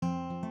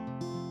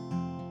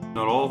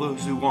Not all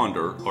those who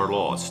wander are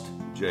lost.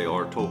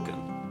 J.R.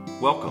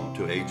 Tolkien. Welcome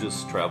to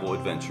Aegis Travel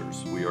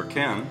Adventures. We are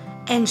Ken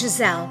and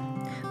Giselle.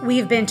 We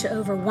have been to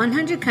over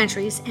 100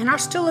 countries and are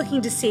still looking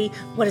to see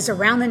what is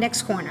around the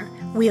next corner.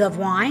 We love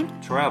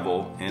wine,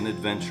 travel, and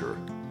adventure.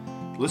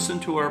 Listen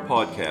to our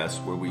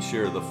podcast where we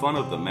share the fun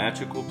of the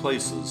magical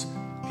places,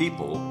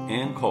 people,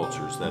 and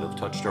cultures that have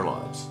touched our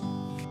lives.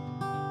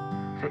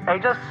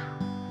 Aegis.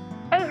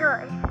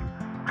 Aegis.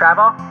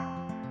 Travel.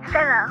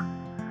 Travel.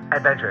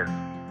 Adventures.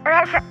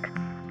 Adventures.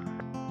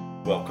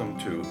 Welcome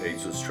to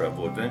Aegis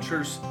Travel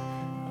Adventures.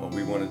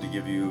 We wanted to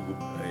give you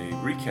a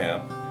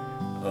recap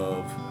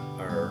of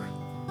our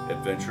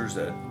adventures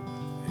at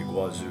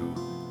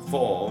Iguazu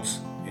Falls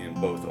in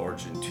both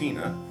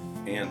Argentina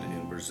and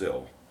in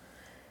Brazil.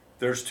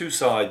 There's two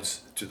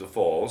sides to the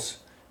falls,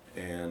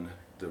 and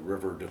the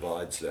river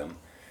divides them.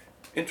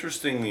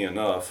 Interestingly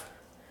enough,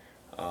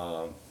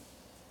 from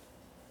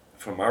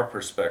our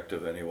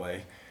perspective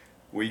anyway,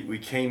 we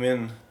came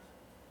in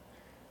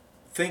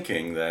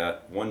thinking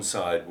that one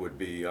side would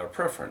be our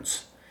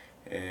preference,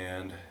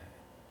 and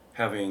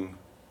having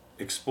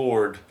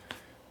explored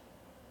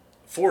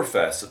 4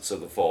 facets of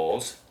the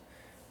falls,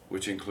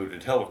 which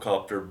included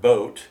helicopter,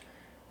 boat,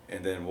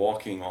 and then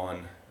walking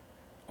on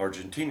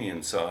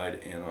Argentinian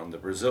side and on the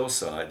Brazil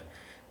side,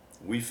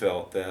 we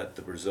felt that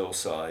the Brazil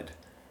side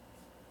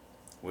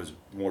was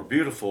more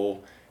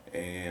beautiful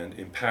and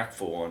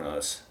impactful on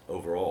us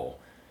overall.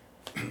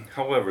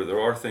 However, there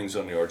are things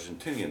on the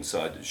Argentinian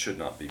side that should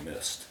not be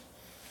missed,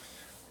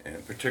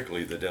 and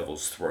particularly the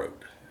Devil's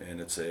Throat. And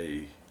it's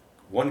a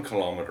 1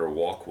 kilometer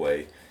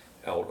walkway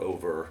out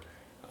over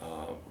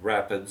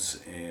rapids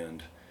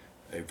and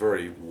a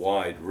very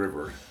wide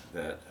river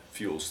that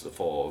fuels the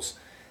falls.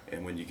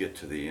 And when you get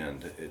to the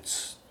end,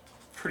 it's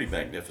pretty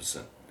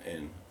magnificent,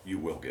 and you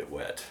will get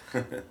wet.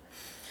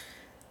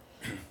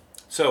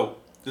 So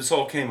this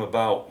all came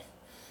about.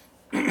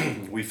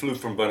 We flew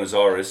from Buenos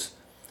Aires,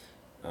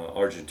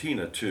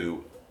 Argentina,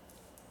 to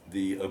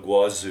the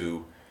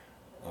Iguazu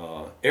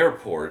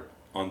airport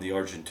on the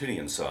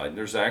Argentinian side.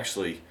 There's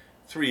actually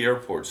 3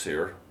 airports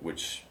here,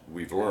 which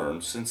we've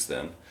learned since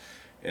then,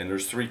 and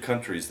there's 3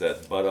 countries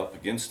that butt up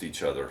against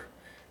each other: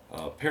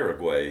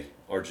 Paraguay,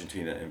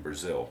 Argentina, and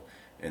Brazil,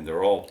 and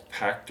they're all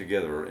packed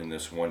together in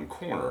this one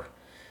corner,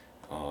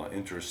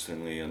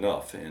 interestingly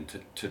enough.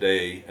 And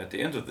today, at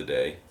the end of the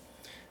day,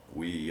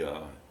 we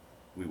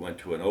went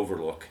to an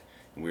overlook,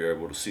 and we were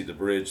able to see the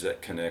bridge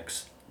that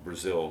connects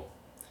Brazil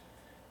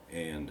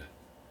and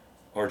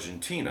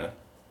Argentina.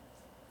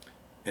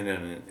 And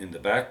then in the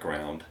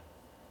background,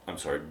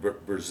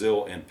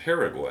 Brazil and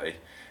Paraguay,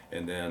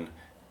 and then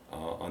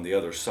on the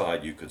other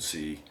side you could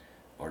see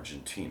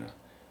Argentina.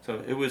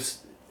 So it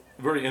was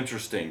very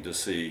interesting to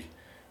see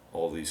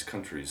all these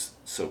countries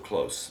so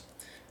close.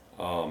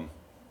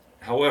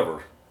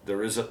 However,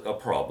 there is a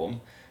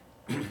problem,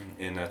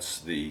 and that's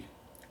the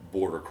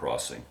border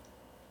crossing.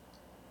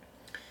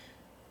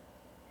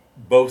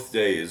 Both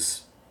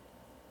days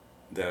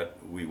that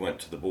we went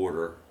to the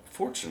border,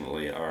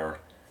 fortunately, our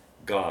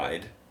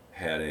guide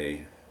had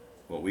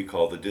what we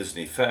call the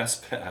Disney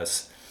Fast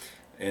Pass,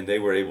 and they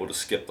were able to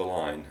skip the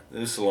line.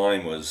 This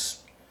line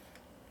was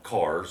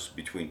cars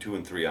between 2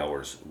 and 3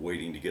 hours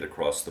waiting to get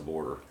across the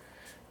border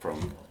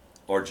from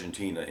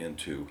Argentina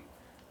into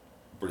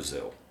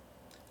Brazil.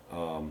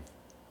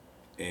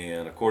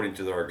 And according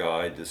to our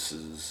guide, this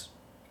is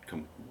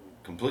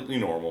completely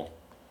normal,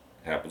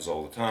 happens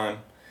all the time.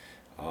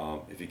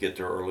 If you get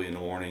there early in the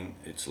morning,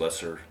 it's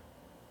lesser.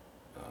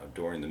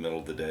 During the middle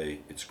of the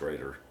day, it's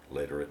greater.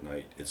 Later at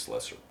night, it's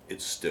lesser.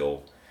 It's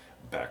still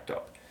backed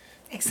up.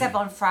 except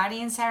on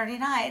Friday and Saturday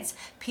nights,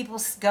 people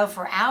go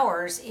for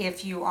hours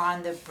if you are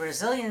on the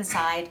Brazilian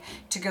side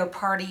to go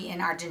party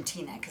in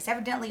Argentina, because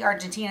evidently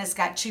Argentina's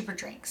got cheaper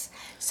drinks.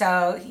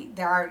 So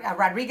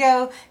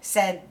Rodrigo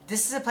said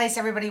this is a place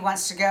everybody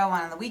wants to go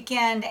on the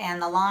weekend,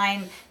 and the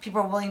line,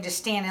 people are willing to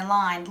stand in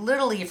line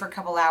literally for a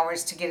couple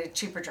hours to get a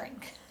cheaper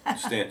drink.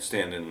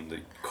 stand in the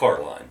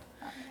car line.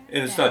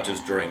 And it's not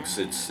just drinks,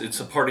 it's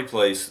a party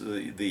place.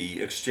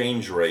 The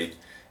exchange rate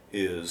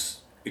is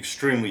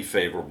extremely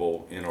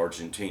favorable in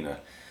Argentina.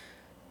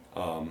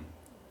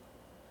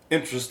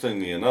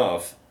 Interestingly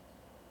enough,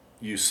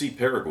 you see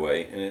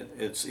Paraguay, and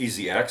it's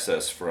easy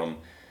access from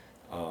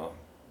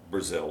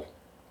Brazil.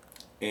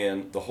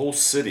 And the whole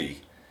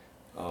city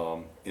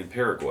in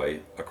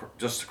Paraguay,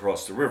 just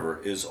across the river,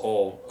 is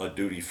all a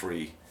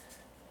duty-free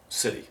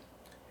city.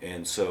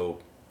 And so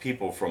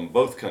people from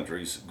both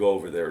countries go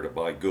over there to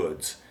buy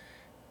goods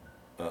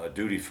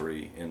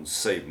duty-free and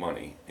save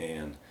money.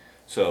 And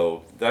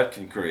so that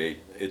can create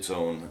its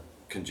own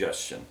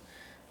congestion.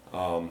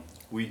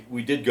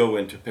 We did go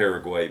into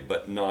Paraguay,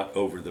 but not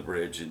over the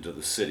bridge into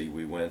the city.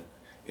 We went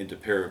into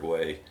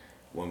Paraguay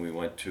when we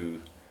went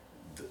to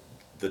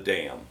the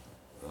dam,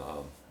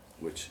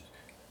 which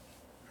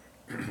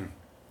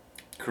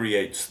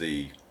creates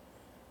the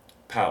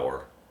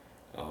power.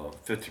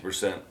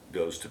 50%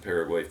 goes to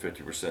Paraguay,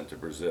 50% to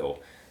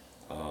Brazil,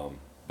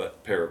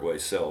 but Paraguay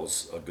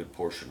sells a good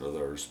portion of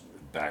theirs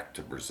back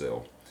to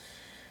Brazil.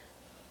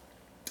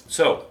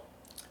 So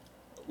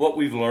what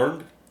we've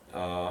learned,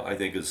 I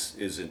think,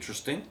 is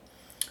interesting.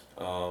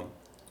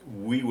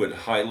 We would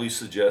highly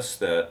suggest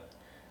that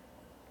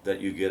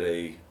you get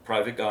a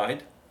private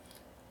guide,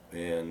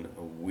 and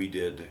we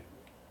did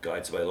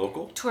guides by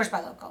local, Tours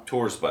by local.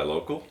 tours by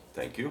local.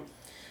 Thank you.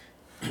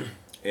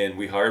 And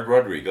we hired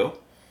Rodrigo.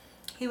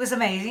 He was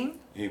amazing.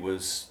 He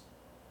was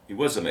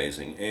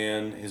amazing,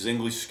 and his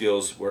English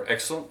skills were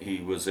excellent. He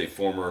was a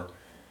former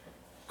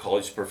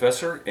college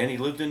professor, and he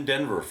lived in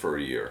Denver for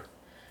a year.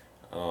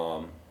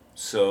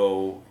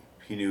 So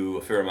he knew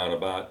a fair amount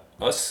about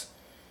us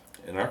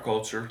and our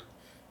culture,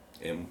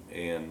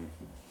 and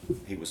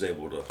he was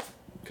able to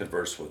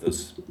converse with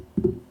us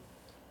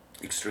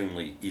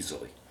extremely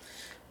easily.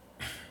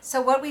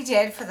 So what we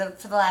did for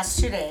the last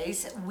 2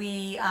 days,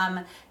 we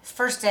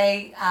first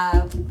day,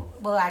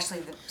 well actually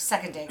the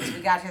second day, because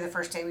we got here the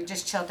first day, we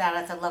just chilled out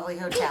at the lovely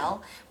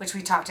hotel, which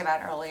we talked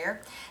about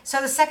earlier.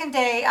 So the second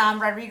day,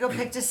 Rodrigo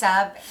picked us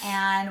up,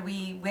 and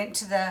we went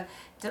to the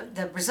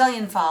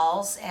Brazilian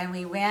Falls, and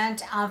we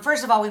went.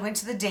 First of all, we went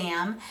to the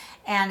dam,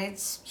 and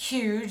it's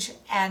huge,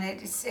 and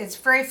it's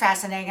very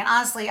fascinating. And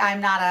honestly,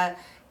 I'm not a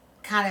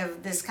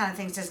this kind of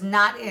thing does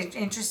not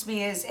interest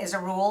me as a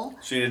rule.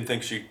 She didn't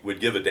think she would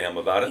give a damn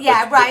about it.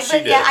 Yeah, right. She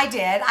But did. yeah,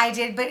 I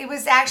did. But it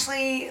was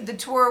actually, the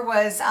tour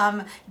was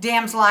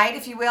Dams Light,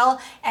 if you will,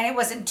 and it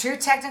wasn't too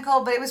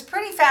technical, but it was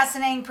pretty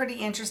fascinating, pretty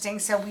interesting.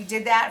 So we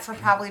did that for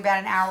probably about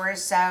an hour or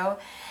so,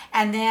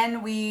 and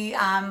then we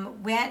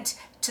went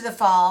to the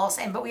falls.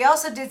 But we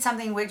also did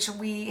something which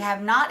we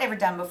have not ever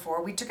done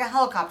before. We took a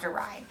helicopter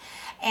ride.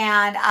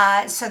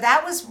 And so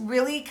that was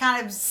really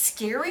kind of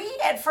scary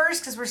at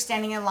first, because we're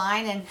standing in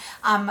line. And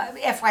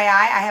FYI,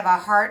 I have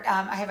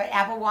I have an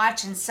Apple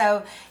Watch, and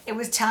so it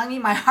was telling me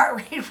my heart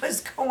rate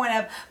was going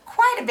up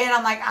quite a bit.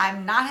 I'm like,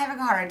 I'm not having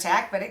a heart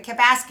attack, but it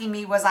kept asking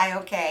me, was I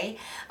okay?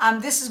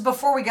 This is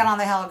before we got on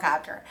the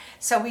helicopter.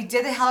 So we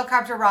did the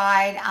helicopter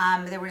ride.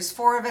 There was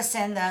 4 of us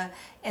in the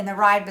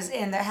ride,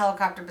 in the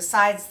helicopter,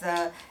 besides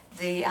the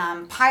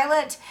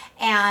pilot,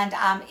 and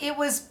it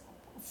was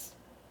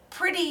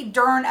pretty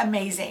darn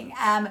amazing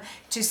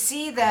to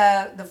see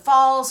the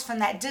falls from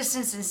that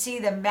distance, and see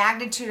the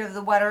magnitude of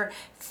the water,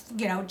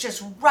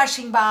 just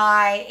rushing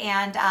by.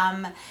 And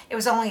it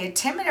was only a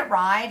 10-minute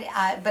ride,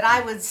 but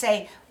I would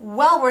say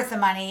well worth the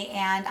money.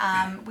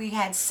 And we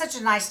had such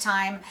a nice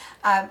time.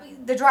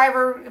 The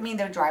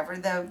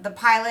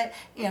pilot,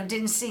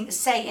 didn't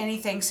say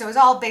anything, so it was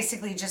all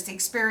basically just the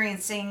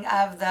experiencing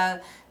of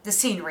the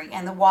scenery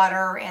and the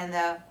water and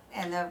the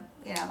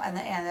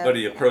But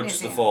he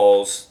approached the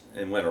falls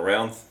and went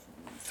around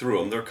through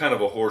them. They're kind of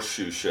a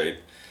horseshoe shape,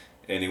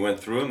 and he went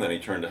through them. Then he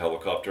turned the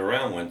helicopter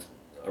around, went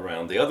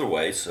around the other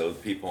way, so the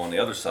people on the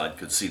other side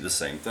could see the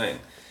same thing.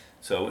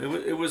 So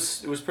it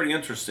was pretty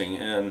interesting.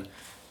 And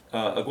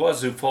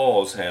Iguazu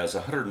Falls has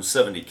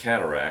 170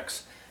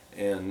 cataracts,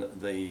 and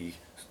the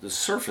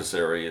surface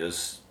area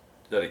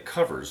that it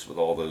covers with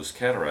all those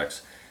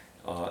cataracts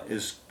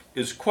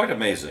is quite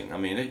amazing. I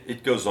mean,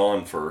 it goes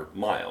on for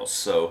miles.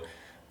 So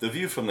the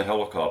view from the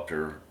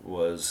helicopter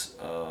was,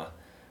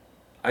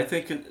 I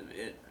think,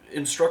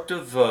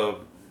 instructive,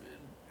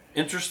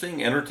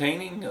 interesting,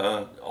 entertaining,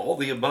 all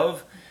the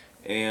above.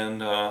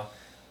 And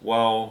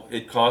while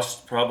it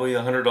costs probably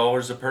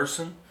 $100 a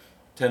person,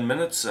 10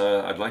 minutes,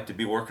 I'd like to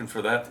be working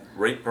for that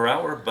rate per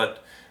hour,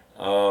 but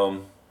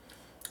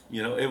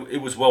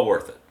it was well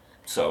worth it.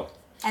 So.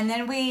 And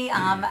then we,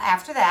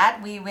 after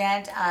that, we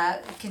went,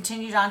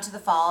 continued on to the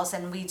falls,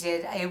 and we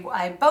did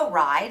a boat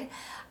ride.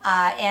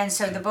 And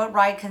so the boat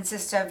ride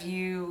consists of,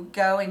 you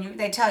go and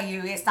they tell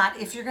you it's not,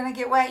 if you're going to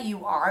get wet,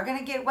 you are going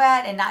to get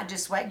wet, and not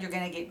just wet, you're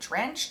going to get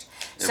drenched.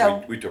 And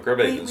so we took our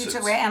bathing suits.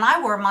 And I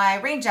wore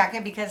my rain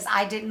jacket because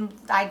I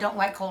don't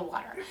like cold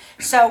water.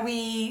 So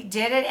we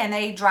did it, and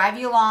they drive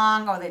you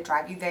along, or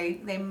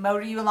they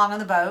motor you along on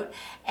the boat,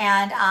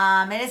 and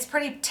it's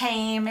pretty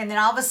tame. And then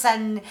all of a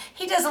sudden,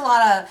 he does a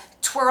lot of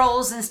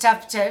twirls and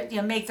stuff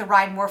to make the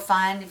ride more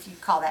fun, if you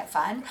call that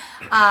fun.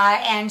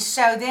 And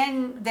so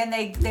then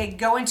they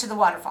go into the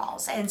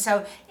waterfalls, and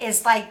so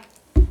it's like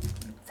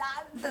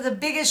the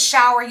biggest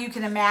shower you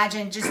can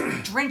imagine, just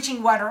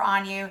drenching water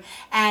on you.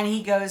 And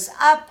he goes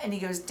up, and he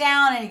goes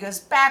down, and he goes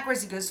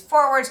backwards, he goes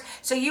forwards.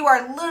 So you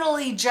are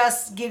literally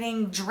just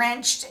getting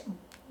drenched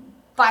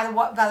by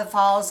the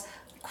falls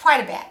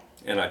quite a bit.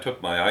 And I took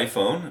my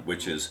iPhone,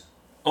 which is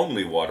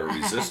only water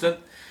resistant,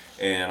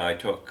 and I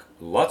took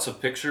lots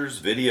of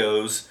pictures,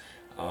 videos,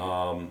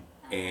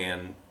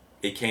 and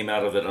it came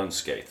out of it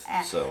unscathed.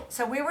 So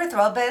we were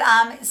thrilled.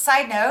 But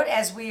side note,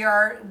 as we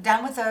are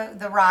done with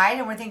the ride,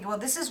 and we're thinking, well,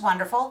 this is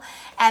wonderful,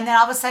 and then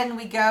all of a sudden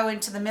we go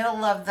into the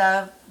middle of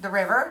the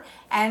river,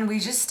 and we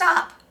just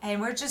stop, and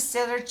we're just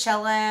sitting there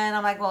chilling.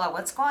 I'm like, well,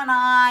 what's going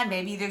on?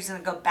 Maybe they're going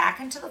to go back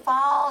into the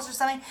falls or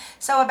something.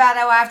 So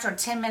after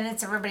 10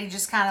 minutes, everybody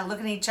just kind of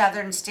looking at each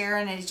other and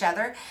staring at each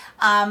other.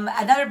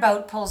 Another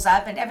boat pulls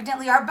up, and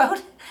evidently our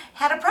boat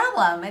had a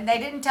problem, and they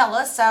didn't tell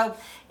us. So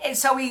And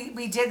so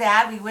we did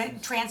that. We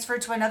went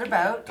transferred to another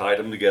boat. Tied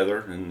them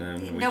together, and then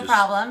we No just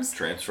problems.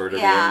 transferred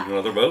Yeah. everyone to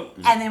another boat.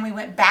 And then we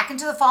went back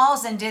into the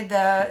falls and did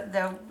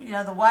the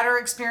water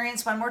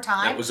experience one more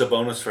time. That was a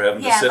bonus for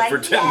having to Yeah, sit like, for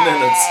 10 yay,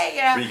 minutes.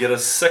 you know. Where you get a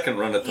second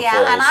run at the Yeah,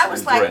 falls. and I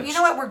was like, drenched. you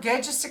know what, we're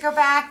good just to go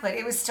back, but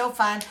it was still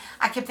fun.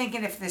 I kept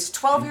thinking, if this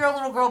 12-year-old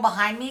little girl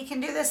behind me can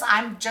do this,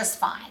 I'm just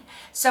fine.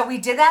 So we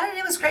did that, and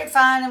it was great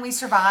fun, and we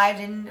survived,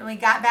 and we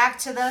got back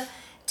to the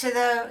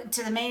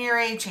main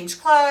area,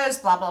 changed clothes,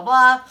 blah blah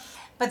blah.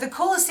 But the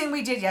coolest thing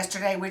we did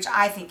yesterday, which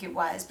I think it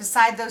was,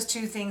 beside those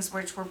two things,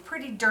 which were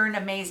pretty darn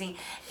amazing,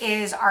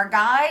 is our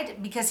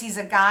guide, because he's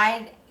a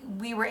guide,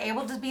 we were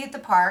able to be at the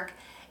park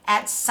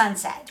at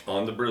sunset.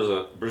 On the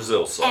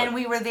Brazil side. And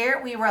we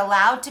were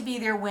allowed to be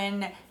there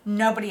when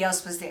nobody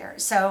else was there.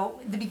 So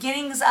the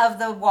beginnings of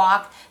the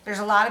walk, there's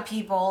a lot of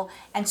people,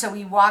 and so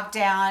we walked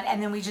down,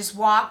 and then we just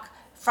walk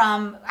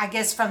from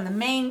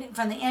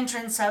the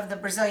entrance of the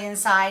Brazilian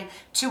side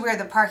to where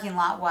the parking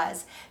lot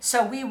was.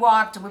 So we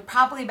walked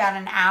probably about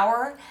an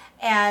hour,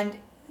 and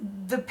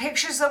the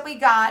pictures that we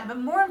got, but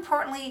more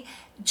importantly,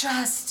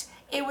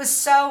 it was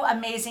so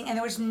amazing, and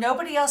there was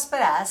nobody else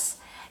but us.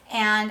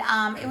 And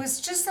it was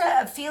just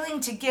a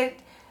feeling to get,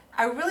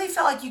 I really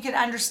felt like you could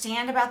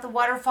understand about the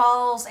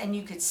waterfalls, and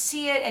you could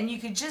see it, and you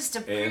could just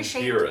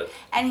appreciate and hear it.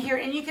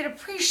 and you could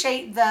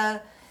appreciate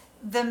the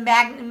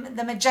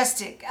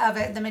majestic of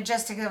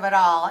it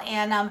all.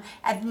 And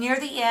near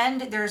the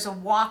end, there's a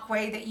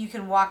walkway that you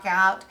can walk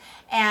out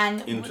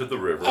and into the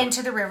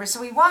river.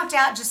 So we walked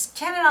out, just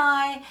Ken and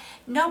I,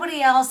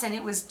 nobody else, and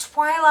it was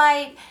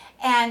twilight,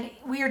 and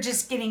we were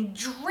just getting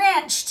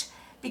drenched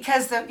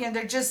because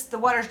the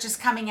water's just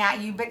coming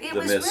at you. But it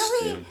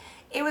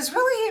was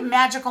really a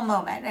magical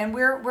moment, and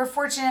we're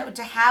fortunate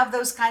to have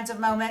those kinds of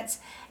moments.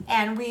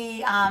 And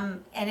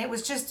it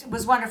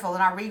was wonderful.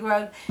 And our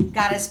re-road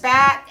got us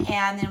back,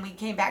 and then we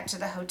came back to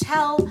the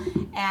hotel,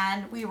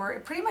 and we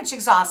were pretty much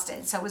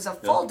exhausted. So it was a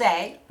full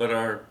day. But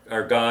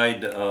our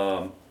guide,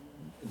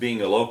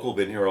 being a local,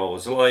 been here all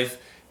his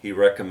life, he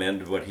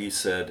recommended what he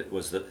said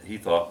he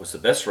thought was the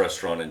best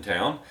restaurant in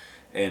town,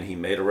 and he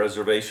made a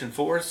reservation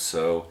for us.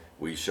 So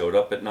we showed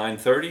up at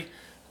 9:30.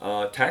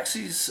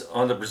 Taxis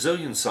on the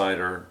Brazilian side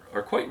are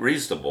quite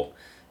reasonable,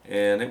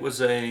 and it was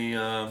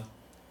about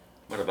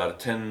a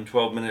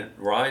 10-12 minute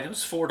ride. It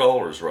was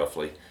 $4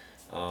 roughly.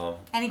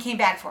 And he came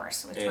back for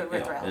us, which we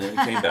were thrilled. And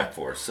he came back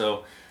for us.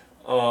 So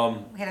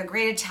we had a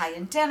great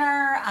Italian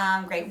dinner,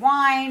 great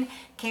wine.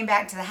 Came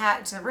back to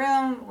the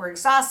room. We're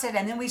exhausted,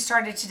 and then we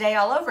started today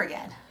all over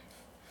again.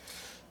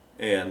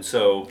 And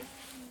so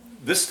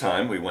this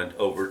time we went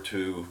over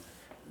to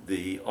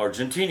the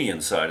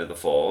Argentinian side of the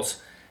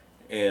falls,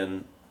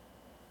 and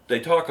they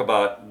talk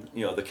about,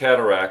 the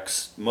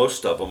cataracts,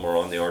 most of them are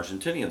on the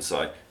Argentinian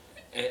side.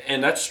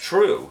 And that's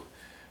true,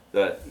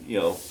 that,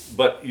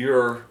 but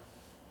you're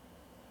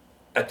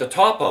at the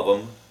top of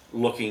them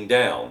looking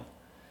down.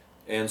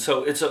 And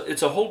so it's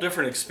a whole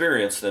different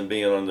experience than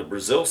being on the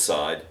Brazil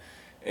side,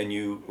 and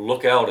you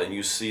look out and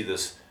you see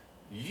this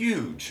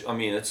huge,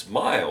 it's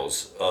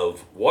miles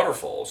of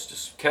waterfalls,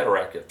 just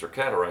cataract after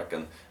cataract,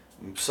 and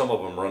some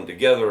of them run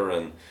together.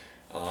 And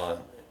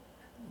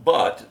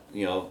but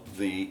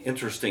the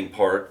interesting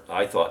part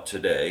I thought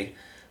today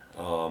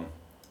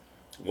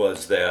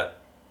was that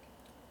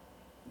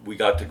we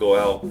got to go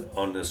out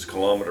on this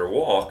kilometer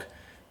walk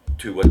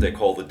to what they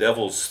call the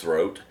Devil's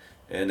Throat,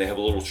 and they have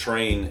a little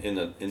train in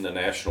the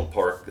national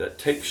park that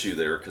takes you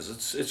there,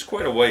 because it's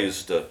quite a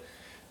ways to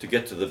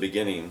get to the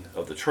beginning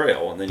of the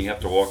trail, and then you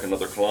have to walk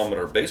another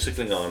kilometer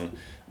basically on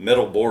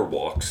metal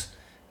boardwalks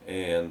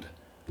and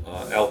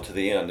out to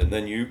the end, and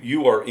then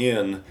you are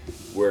in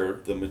where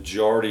the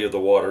majority of the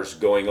water's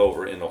going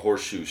over in a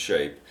horseshoe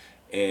shape,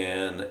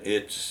 and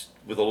it's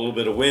with a little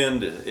bit of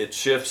wind, it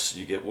shifts,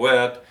 you get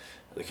wet,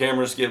 the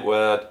cameras get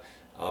wet,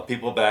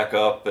 people back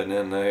up, and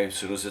then as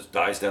soon as it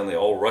dies down, they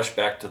all rush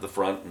back to the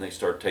front and they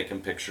start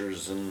taking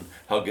pictures and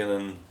hugging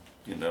and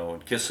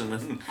and kissing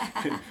and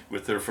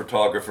with their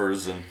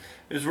photographers, and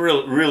it's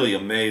really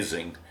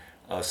amazing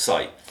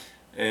sight.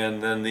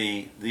 And then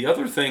the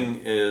other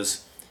thing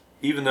is,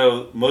 even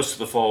though most of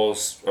the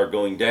falls are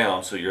going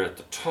down, so you're at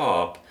the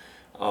top,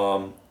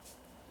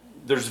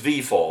 there's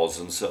V falls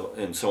and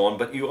so on,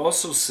 but you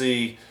also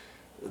see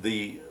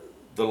the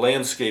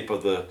landscape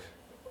of the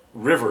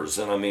rivers.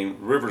 And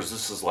rivers,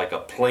 this is like a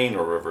plain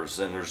of rivers,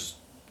 and there's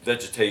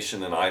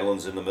vegetation and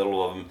islands in the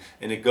middle of them,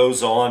 and it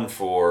goes on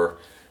for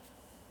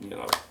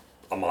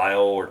a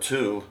mile or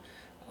two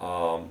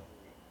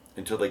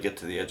until they get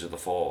to the edge of the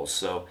falls.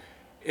 So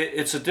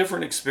it's a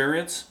different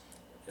experience,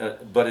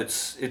 but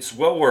it's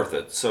well worth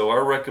it. So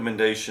our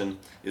recommendation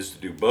is to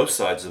do both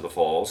sides of the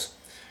falls.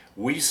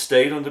 We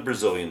stayed on the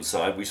Brazilian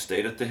side. We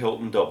stayed at the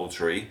Hilton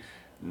Doubletree.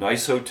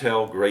 Nice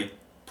hotel, great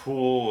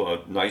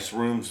pool, nice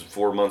rooms,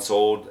 4 months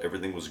old.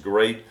 Everything was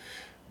great.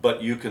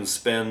 But you can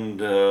spend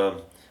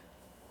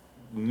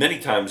many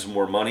times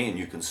more money, and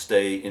you can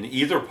stay in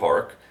either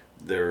park.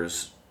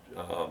 There's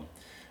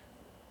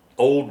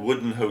old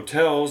wooden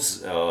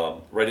hotels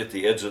right at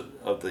the edge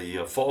of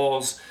the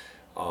falls,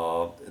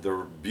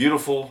 They're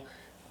beautiful,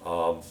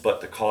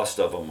 but the cost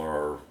of them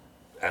are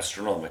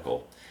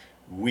astronomical.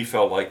 We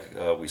felt like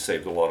we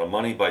saved a lot of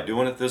money by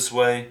doing it this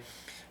way,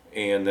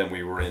 and then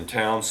we were in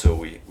town, so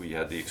we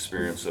had the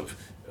experience of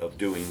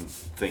doing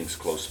things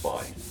close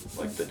by,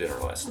 like the dinner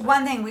last night.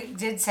 One thing we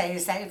did say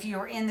is that if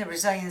you're in the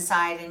Brazilian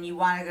side and you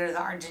want to go to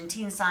the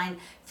Argentine side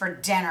for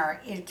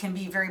dinner, it can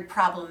be very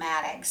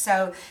problematic.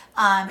 So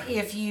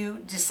if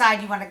you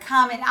decide you want to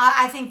come, and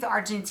I think the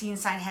Argentine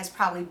side has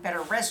probably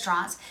better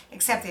restaurants,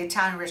 except the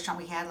Italian restaurant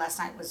we had last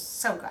night was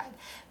so good.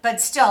 But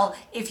still,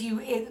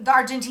 the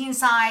Argentine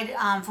side,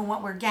 from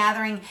what we're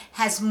gathering,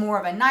 has more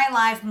of a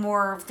nightlife,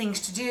 more things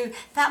to do.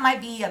 That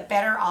might be a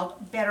better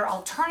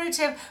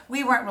alternative.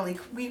 We weren't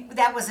really,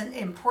 that wasn't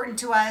important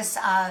to us.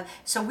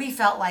 So we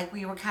felt like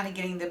we were kind of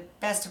getting the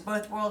best of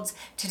both worlds.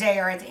 Today,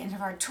 or at the end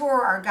of our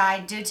tour, our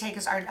guide did take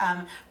us,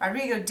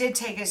 Rodrigo did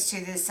take us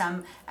to this,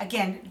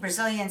 again,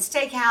 Brazilian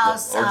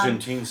steakhouse.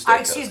 Argentine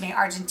steakhouse.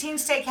 Argentine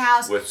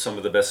steakhouse. With some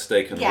of the best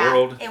steak in the Yeah,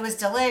 world. it was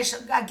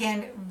delicious.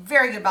 Again,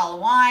 very good bottle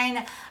of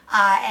wine,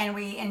 and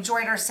we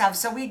enjoyed ourselves.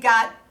 So we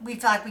feel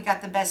like we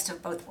got the best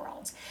of both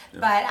worlds. Yeah.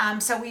 But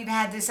so we've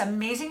had this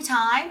amazing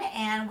time,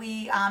 and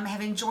we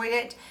have enjoyed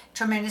it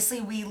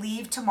tremendously. We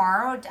leave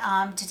tomorrow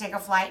to take a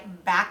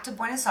flight back to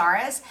Buenos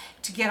Aires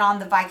to get on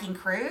the Viking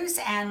cruise,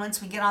 and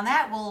once we get on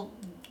that, we'll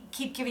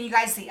keep giving you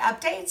guys the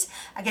updates.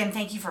 Again,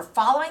 thank you for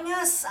following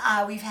us.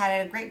 We've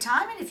had a great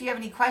time, and if you have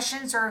any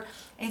questions or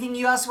anything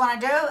you else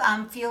want to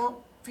do,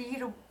 feel free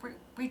to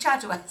reach out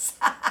to us.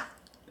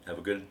 Have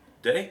a good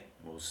day.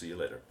 We'll see you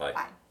later. Bye.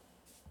 Bye.